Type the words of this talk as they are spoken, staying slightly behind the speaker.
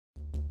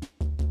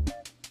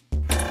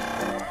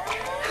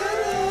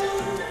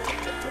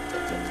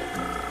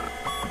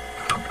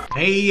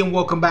Hey, and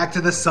welcome back to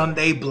the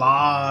Sunday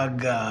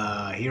blog.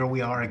 Here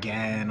we are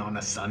again on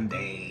a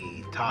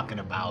Sunday talking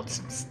about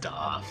some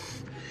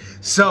stuff.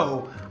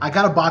 So I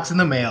got a box in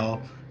the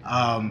mail.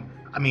 I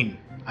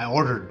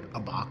ordered a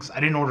box. I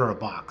didn't order a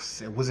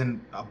box. It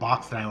wasn't a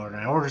box that I ordered.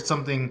 I ordered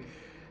something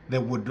that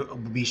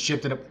would be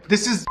shipped in a...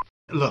 This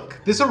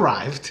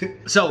arrived.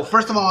 So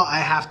first of all, I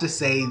have to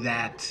say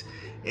that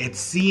it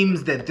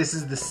seems that this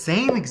is the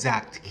same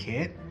exact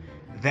kit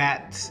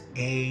that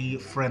a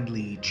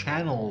friendly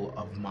channel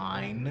of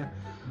mine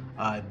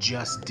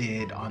just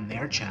did on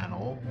their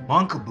channel.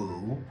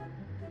 Monkaboo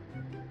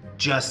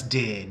just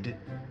did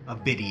a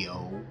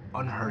video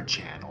on her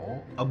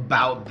channel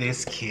about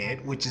this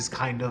kit, which is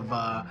kind of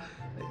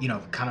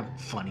kind of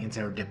funny and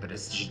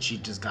serendipitous. She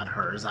just got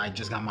hers, I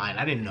just got mine.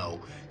 I didn't know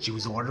she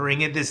was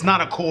ordering it. It's not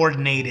a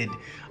coordinated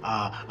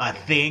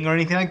thing or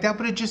anything like that,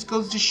 but it just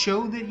goes to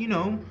show that,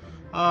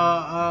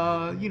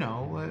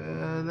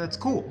 that's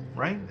cool,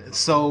 right?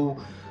 So,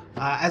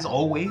 as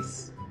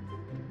always,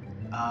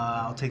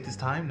 I'll take this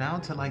time now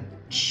to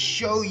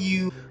show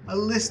you a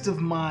list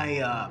of my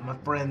my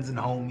friends and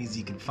homies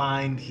you can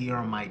find here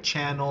on my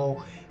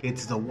channel.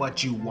 It's the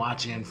What You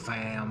Watching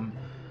fam.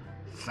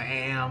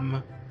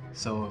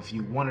 So if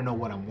you want to know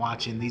what I'm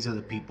watching, these are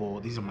the people.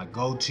 These are my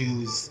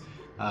go-tos.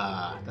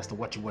 That's the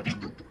What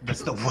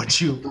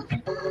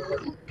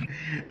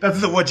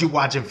You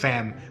Watching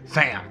fam.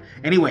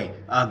 Anyway,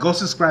 go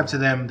subscribe to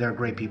them. They're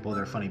great people.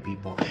 They're funny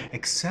people,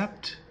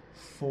 except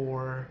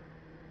for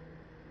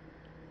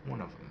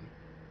one of them.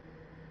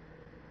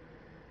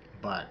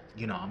 But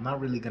I'm not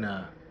really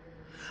gonna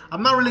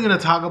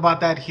talk about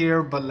that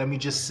here. But let me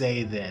just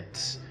say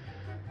that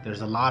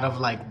there's a lot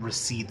of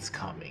receipts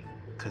coming.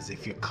 Because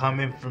if you're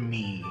coming for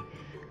me,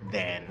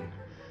 then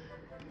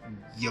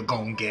you're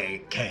gonna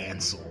get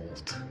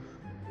canceled.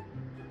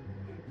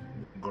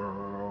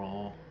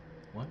 Girl.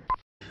 What?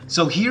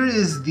 So here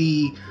is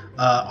the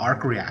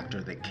Arc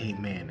Reactor that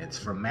came in. It's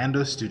from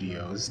Mando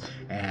Studios,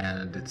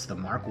 and it's the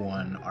Mark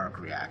 1 Arc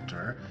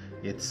Reactor.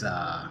 It's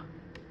a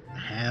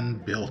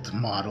hand-built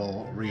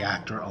model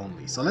reactor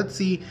only. So let's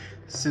see,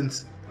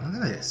 since... Look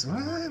at this.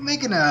 They're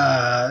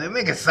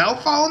making cell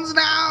phones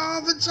now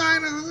for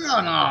China. What's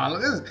going on?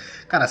 Look at this.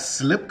 Got a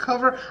slip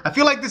cover. I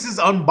feel like this is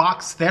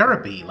Unbox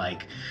Therapy,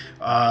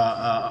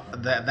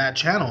 that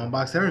channel,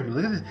 Unbox Therapy.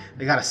 Look at this.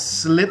 They got a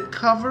slip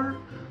cover.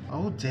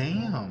 Oh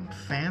damn,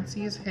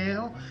 fancy as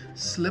hell.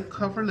 Slip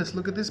cover. Let's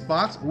look at this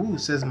box. Ooh,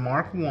 it says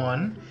Mark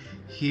 1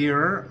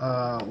 here.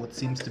 What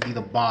seems to be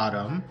the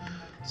bottom.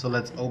 So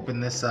let's open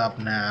this up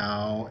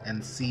now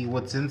and see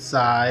what's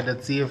inside.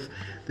 Let's see if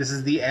this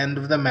is the end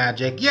of the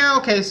magic. Yeah,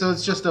 okay, so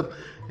it's just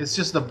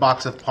a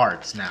box of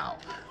parts now.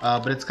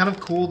 But it's kind of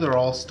cool. They're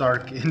all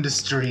Stark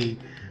Industry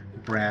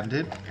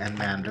branded, and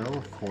Mando,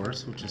 of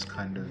course, which is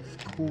kind of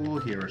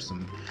cool. Here are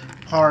some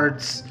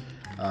parts.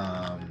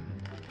 That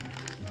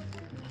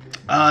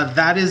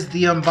is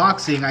the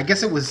unboxing. I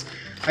guess it was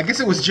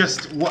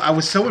just, I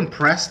was so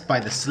impressed by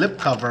the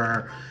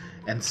slipcover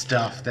and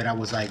stuff that I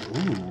was like,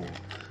 ooh,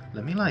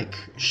 let me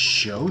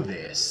show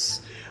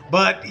this.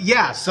 But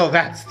yeah, so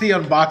that's the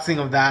unboxing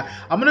of that.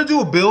 I'm gonna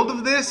do a build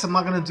of this. I'm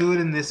not gonna do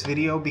it in this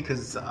video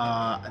because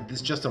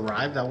this just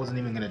arrived. I wasn't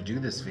even gonna do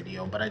this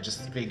video, but I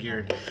just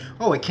figured,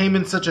 oh, it came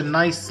in such a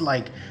nice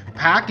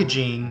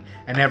packaging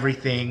and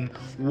everything.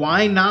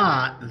 Why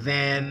not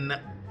then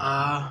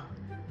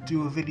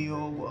do a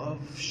video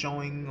of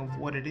showing of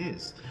what it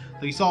is?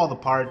 So you saw all the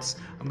parts.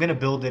 I'm gonna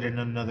build it in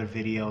another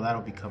video.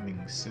 That'll be coming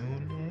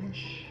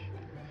soon-ish.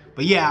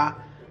 But yeah,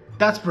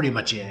 that's pretty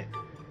much it.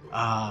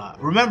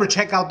 Remember,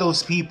 check out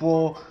those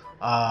people.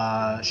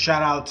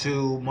 Shout out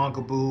to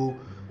Monkaboo.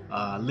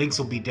 Links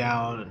will be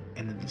down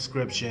in the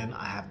description.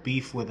 I have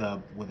beef with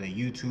a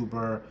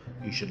YouTuber.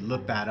 You should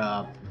look that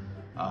up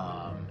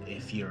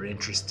if you're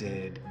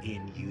interested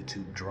in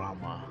YouTube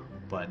drama.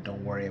 But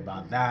don't worry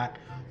about that.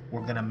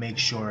 We're gonna make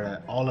sure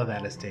that all of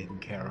that is taken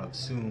care of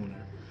soon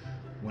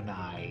when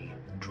I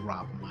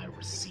drop my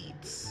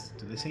receipts.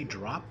 Do they say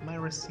drop my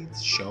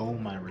receipts? Show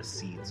my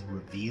receipts.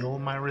 Reveal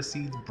my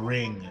receipts.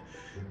 Bring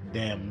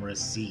them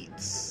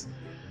receipts.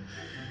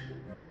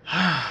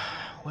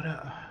 What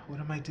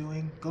am I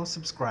doing? Go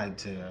subscribe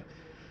to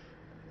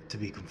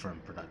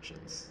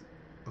ToBeConfirmedProductions.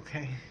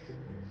 Okay?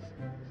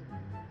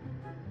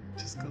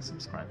 Just go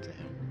subscribe to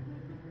him.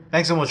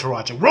 Thanks so much for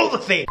watching. Roll the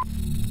thing!